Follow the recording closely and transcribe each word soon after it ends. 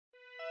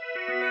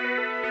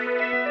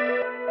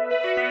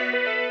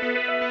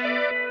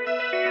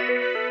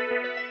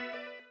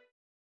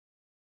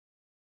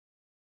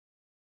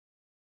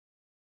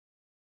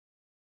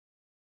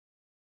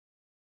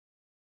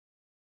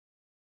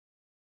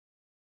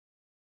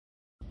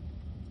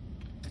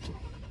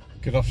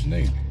Good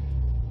afternoon.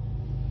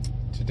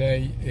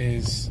 Today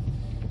is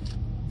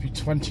the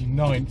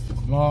 29th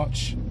of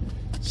March.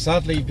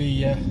 Sadly,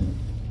 the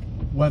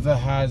weather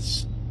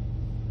has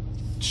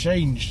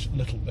changed a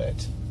little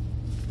bit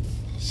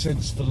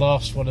since the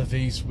last one of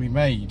these we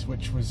made,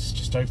 which was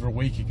just over a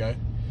week ago,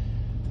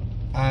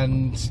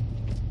 and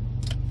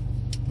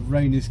the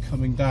rain is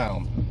coming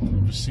down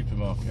from the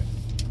supermarket.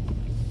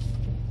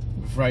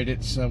 I'm afraid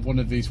it's one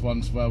of these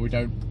ones where we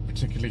don't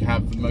particularly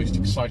have the most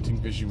exciting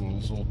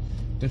visuals or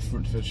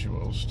different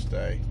visuals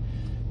today,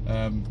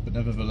 but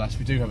nevertheless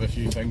we do have a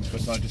few things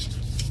that I just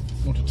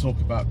want to talk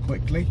about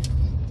quickly.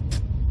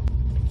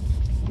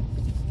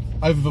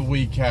 Over the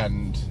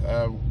weekend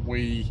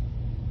we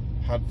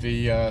had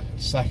the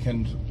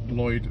second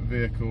Lloyd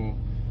vehicle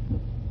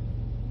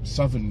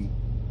Southern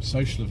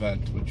social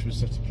event, which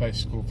was at a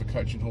place called the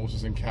Coach and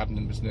Horses in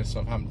Cadden, near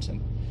Southampton.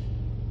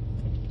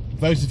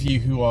 Those of you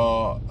who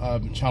are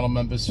channel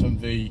members from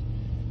the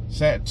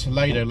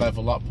Toledo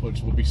level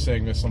upwards will be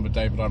seeing this on the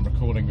day that I'm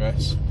recording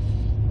this.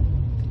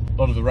 A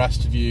lot of the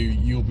rest of you,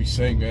 you'll be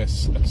seeing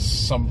this at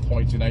some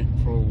point in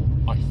April,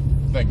 I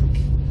think.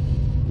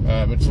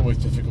 It's always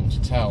difficult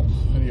to tell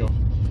when you're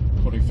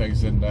putting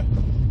things in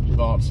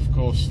advance. Of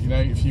course, you know,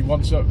 if you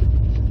want to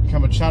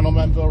become a channel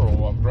member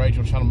or upgrade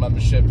your channel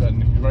membership,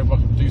 then you're very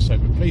welcome to do so,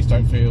 but please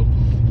don't feel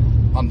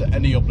under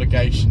any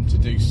obligation to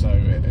do so.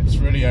 It's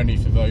really only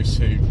for those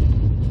who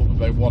feel that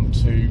they want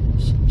to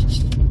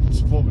just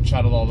support the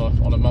channel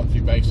on a monthly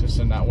basis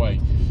in that way.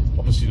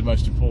 Obviously the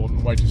most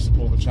important way to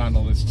support the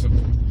channel is to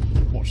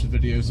watch the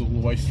videos all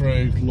the way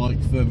through, like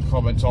them,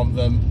 comment on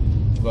them,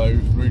 though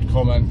rude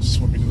comments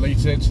will be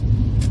deleted.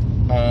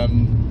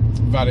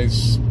 That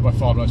is by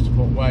far the most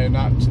important way, and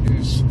that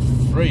is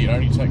free, it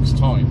only takes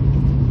time.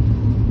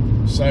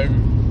 So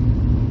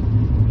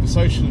the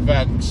social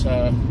event,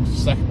 the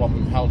second one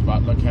we've held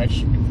about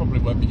location, we probably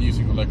won't be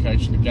using the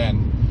location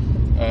again.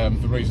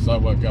 For reasons I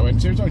won't go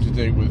into. It's nothing to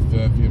do with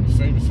the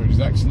food. The food is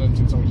excellent.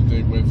 It's nothing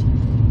to do with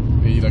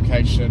the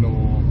location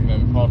or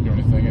the parking or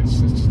anything. It's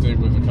to do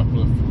with a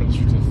couple of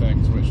administrative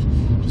things, which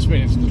just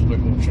mean it's a little bit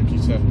more tricky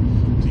to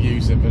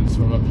use it than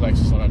some other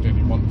places I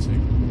ideally want to.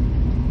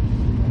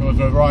 There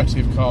were a variety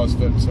of cars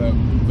that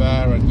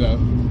there, and there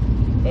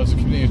was a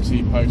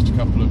community post a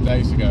couple of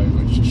days ago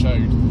which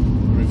showed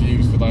the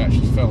reviews that I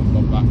actually filmed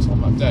on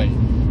that day,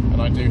 and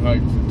I do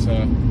hope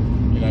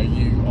that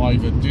you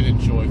either did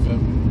enjoy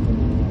them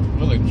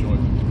or will enjoy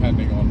them,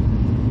 depending on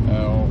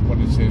what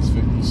it is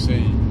that you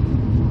see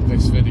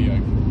this video.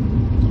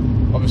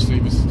 Obviously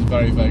this is a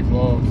very vague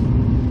vlog.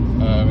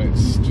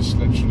 It's just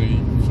literally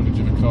footage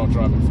of a car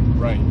driving through the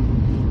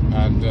rain,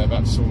 and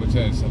that's all it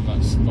is, and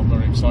that's not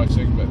very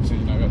exciting, but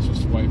that's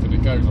just the way that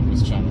it goes on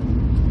this channel.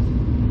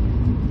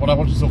 What I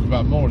want to talk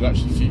about more is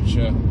actually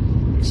future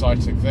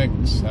exciting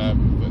things,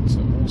 but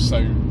also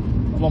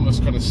along those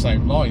kind of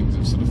same lines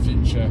of sort of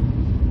future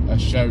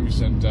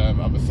shows and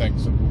other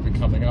things that will be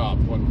coming up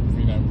when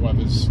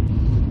weather's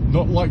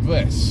not like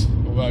this.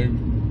 Although,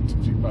 to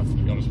be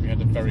perfectly honest, we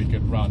had a very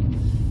good run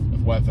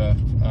of weather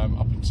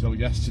up until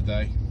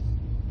yesterday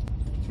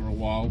for a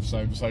while,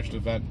 so the social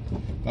event,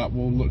 that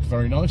will look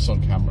very nice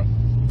on camera.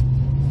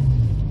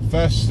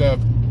 First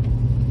event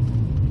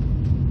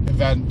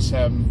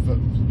that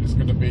is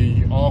going to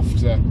be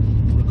after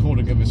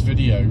recording of this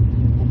video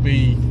will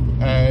be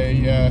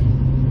a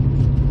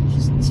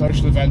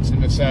social event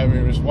in this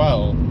area as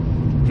well,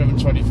 driven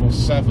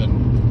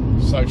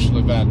 24/7 social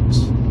event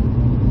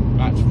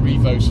at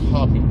Revo's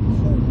Hub in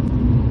Poole,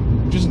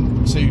 which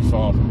isn't too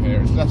far from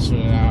here. It's less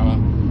than an hour,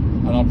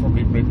 and I'll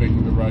probably be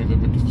bringing the rover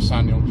because the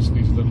Saniel just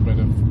needs a little bit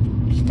of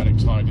cosmetic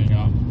tidying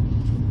up,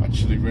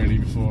 actually, really,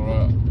 before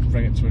I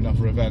bring it to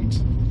another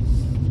event.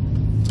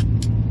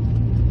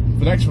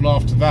 The next one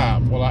after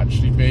that will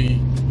actually be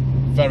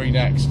very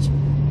next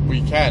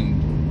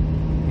weekend,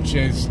 which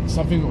is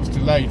something that was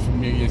delayed from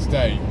New Year's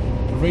Day.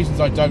 For reasons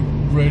I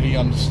don't really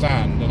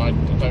understand, and I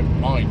don't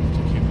mind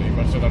particularly,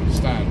 but I don't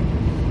understand.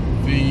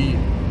 The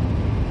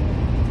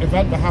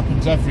event that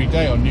happens every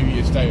day on New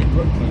Year's Day in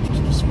Brooklyn was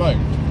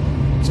postponed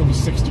until the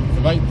 16th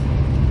of April.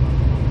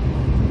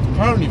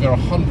 Apparently there are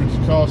hundreds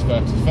of cars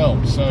there to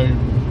film, so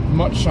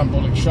much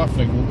shambolic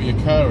shuffling will be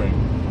occurring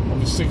on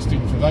the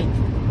 16th of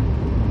April,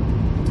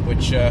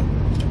 which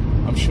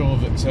I'm sure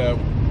that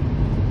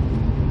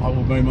I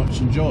will very much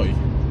enjoy.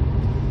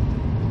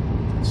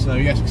 So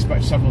yes,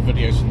 expect several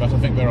videos from that. I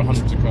think there are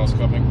hundreds of cars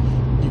coming.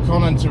 You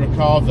can't enter a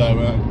car though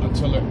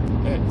until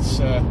it's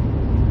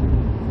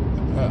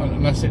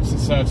unless it's a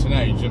certain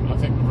age. I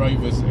think the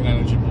Rover's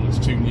ineligible, it's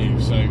too new,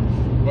 so you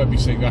won't be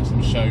seeing that in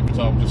the show, but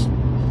I'll just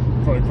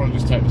probably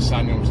just take the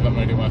Saniel to that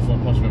radio for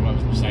possibly my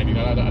Mercedes.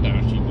 I don't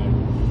actually know.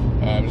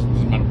 It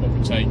doesn't matter what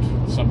we take,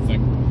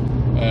 something.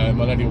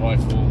 My lady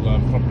wife will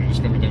probably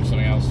just going to be doing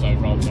something else though,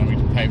 rather than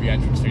having to pay the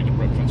entrance fee to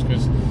Brooklands,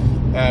 because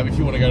if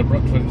you want to go to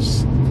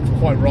Brooklands,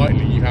 quite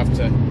rightly, you have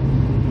to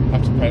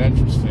pay an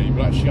entrance fee.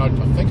 But actually, I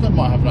think I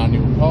might have an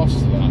annual pass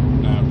to that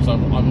now, because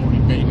I've already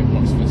been in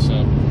once this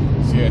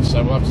year,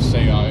 so we'll have to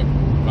see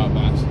about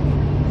that.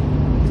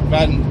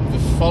 Then the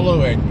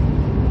following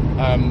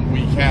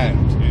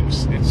weekend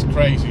it's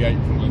crazy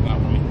April in that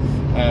way.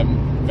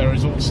 There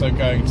is also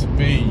going to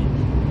be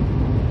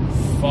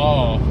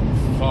far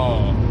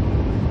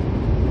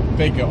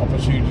bigger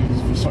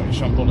opportunities for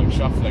Shambolic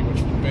shuffling,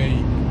 which will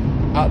be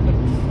at the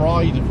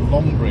Pride of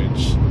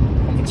Longbridge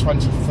on the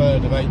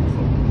 23rd of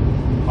April.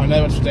 I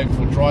know it's the day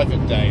before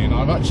drive-up day, and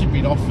I've actually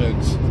been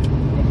offered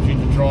the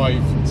opportunity to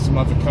drive some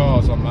other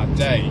cars on that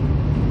day.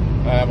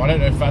 I don't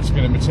know if that's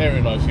going to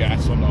materialise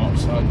yet or not,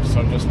 so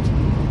I'm just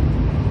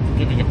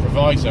giving a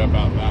proviso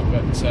about that,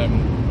 but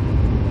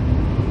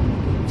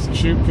the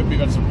shoot could be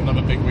that's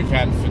another big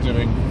weekend for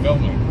doing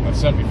filming.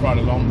 Certainly Pride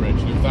of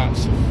Longbridge, and if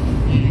that's a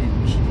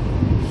huge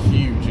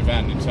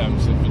event in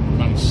terms of the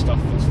amount of stuff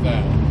that's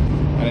there,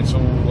 and it's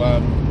all, I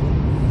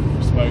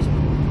suppose,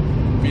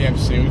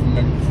 BMC or even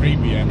maybe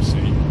pre-BMC,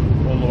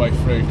 all the way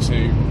through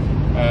to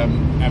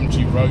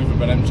MG Rover,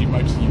 but MG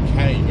Motors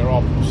UK. There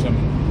are some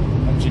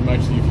MG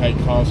Motors UK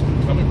cars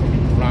coming, probably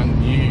brand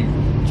new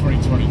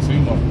 2022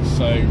 models,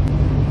 so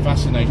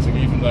fascinating.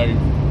 Even though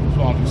the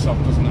plant itself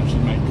doesn't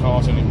actually make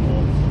cars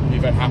anymore, the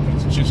event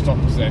happens just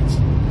opposite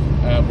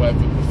where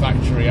the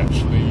factory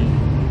actually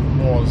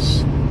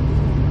was.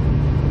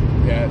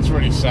 Yeah, it's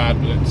really sad,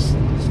 but it's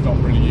not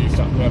really used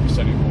that purpose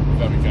anymore. But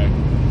there we go.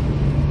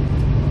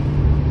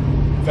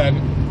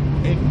 Then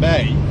in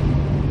May,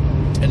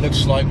 it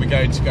looks like we're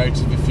going to go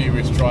to the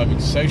Furious Driving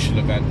social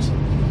event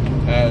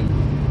up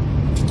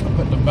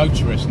at the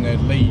Motorist near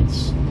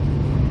Leeds.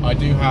 I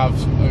do have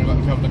a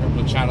couple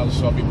of channels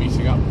who I'll be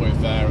meeting up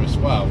with there as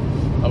well.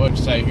 I won't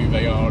say who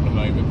they are at the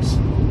moment,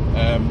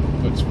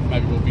 but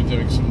maybe we'll be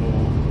doing some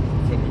more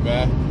filming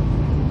there.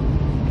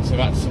 So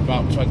that's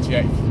about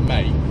 28th of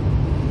May.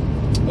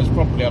 There's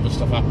probably other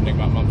stuff happening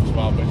that month as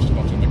well, but it's just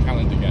not in the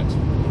calendar yet.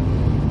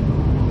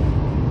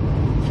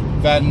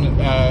 Then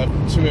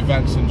 2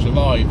 events in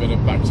July that are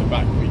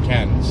back-to-back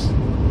weekends.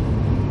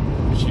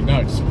 Actually, no,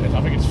 I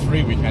think it's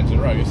 3 weekends in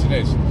a row. Yes, it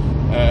is.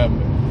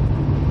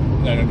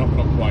 No, not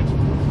quite.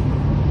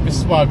 This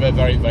is why they're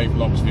very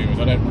vlogs, viewers.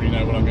 I don't really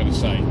know what I'm going to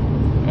say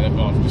in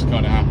advance. It just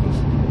kind of happens.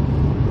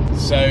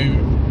 So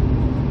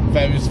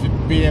there is the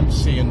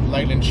BMC and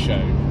Leyland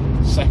show,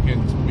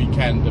 2nd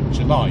weekend of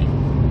July.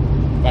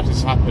 That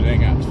is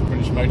happening at the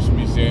British Motor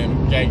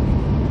Museum at Gayton.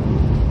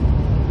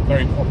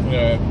 Very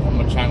popular on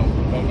my channel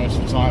most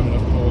of the time, and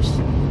of course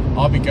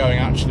I'll be going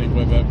actually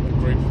with a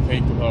group of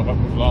people who I went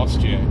with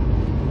last year.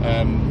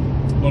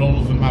 Not all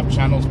of them have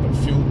channels, but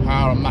Fuel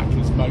Power and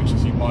Macklin's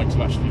Motors you might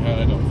have actually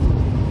heard of.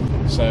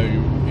 So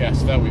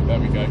yes, there we go.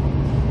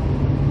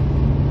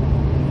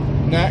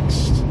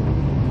 Next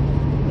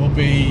will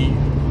be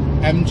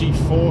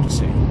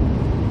MG40.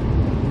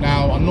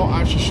 Now, I'm not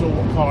actually sure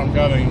what car I'm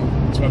going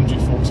to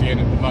MG40 in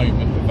at the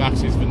moment, but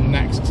that is the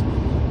next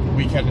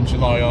weekend in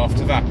July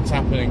after that. It's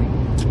happening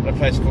at a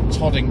place called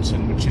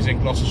Toddington, which is in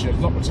Gloucestershire. It's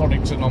not the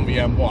Toddington on the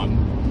M1,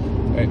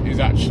 it is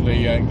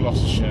actually in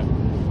Gloucestershire.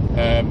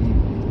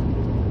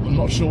 I'm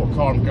not sure what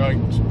car I'm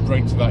going to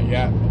bring to that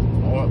yet,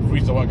 or what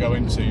reason I won't go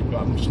into, but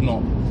I'm just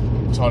not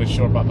entirely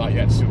sure about that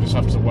yet, so we'll just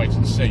have to wait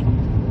and see.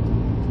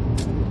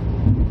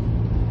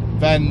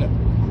 Then,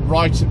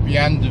 right at the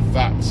end of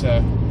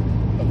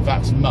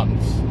that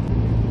month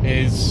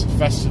is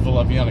Festival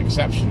of the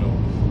Unexceptional.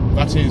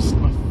 That is,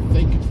 I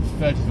think it's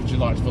the 30th of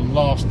July, it's the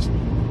last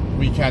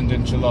weekend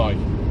in July.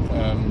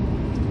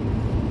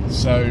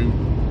 So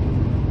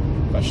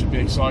that should be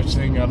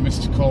exciting.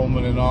 Mr.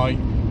 Coleman and I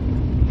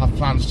have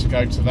plans to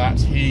go to that.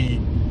 He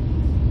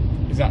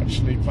is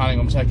actually planning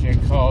on taking a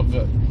car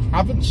that I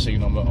haven't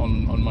seen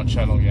on my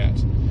channel yet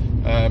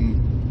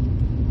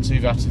to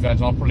that event,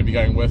 and I'll probably be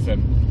going with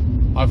him.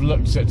 I've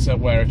looked at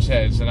where it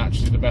is, and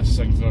actually the best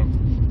thing for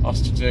us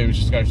to do is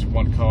just go to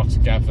one car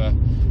together.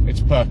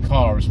 It's per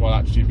car as well,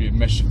 actually, the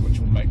admission, which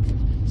will make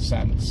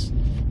sense.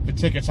 The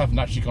tickets haven't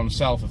actually gone on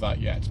sale for that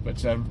yet,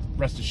 but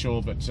rest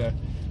assured that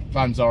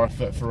plans are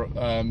afoot for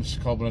Mr.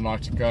 Coleman and I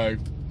to go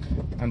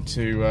and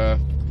to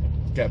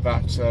get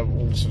that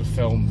all sort of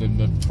filmed in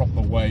the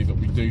proper way that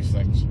we do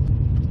things.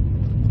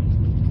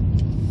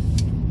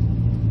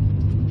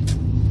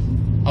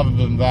 Other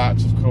than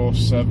that, of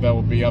course, there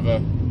will be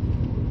other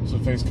sort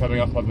of things coming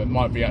up. There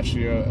might be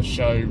actually a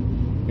show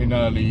in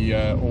early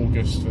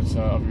August that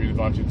I've been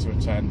invited to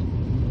attend,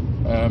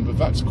 but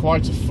that's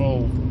quite a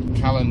full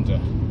calendar.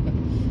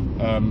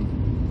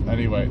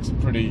 Anyway, it's a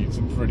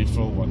pretty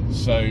full one.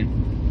 So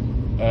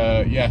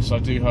yes, I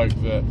do hope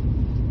that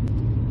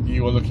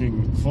you are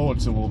looking forward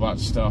to all that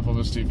stuff.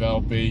 Obviously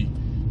there'll be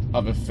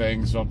other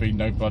things. There'll be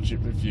no budget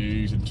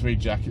reviews and tweed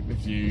jacket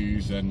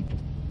reviews and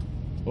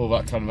all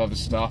that kind of other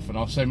stuff, and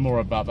I'll say more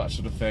about that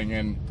sort of thing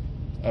in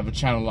the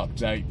channel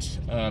update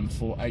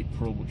for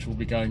April, which will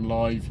be going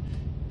live.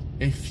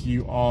 If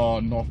you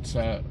are not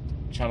a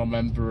channel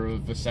member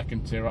of the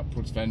 2nd tier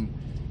upwards, then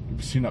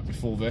you've seen that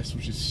before this,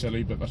 which is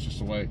silly, but that's just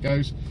the way it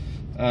goes.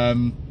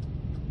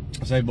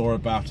 I'll say more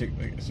about it,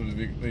 sort of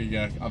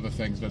the other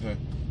things that are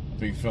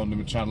being filmed in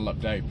the channel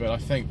update, but I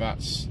think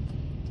that's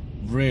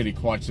really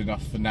quite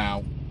enough for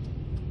now.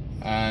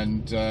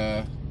 And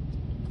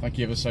thank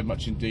you ever so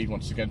much indeed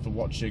once again for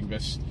watching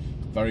this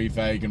very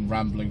vague and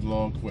rambling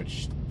vlog,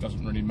 which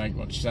doesn't really make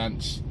much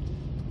sense,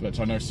 but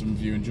I know some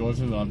of you enjoy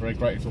them, and I'm very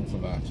grateful for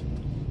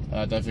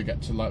that. Don't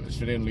forget to like this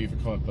video and leave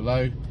a comment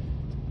below,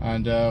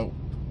 and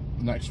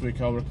next week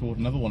I'll record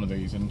another one of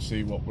these and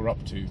see what we're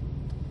up to.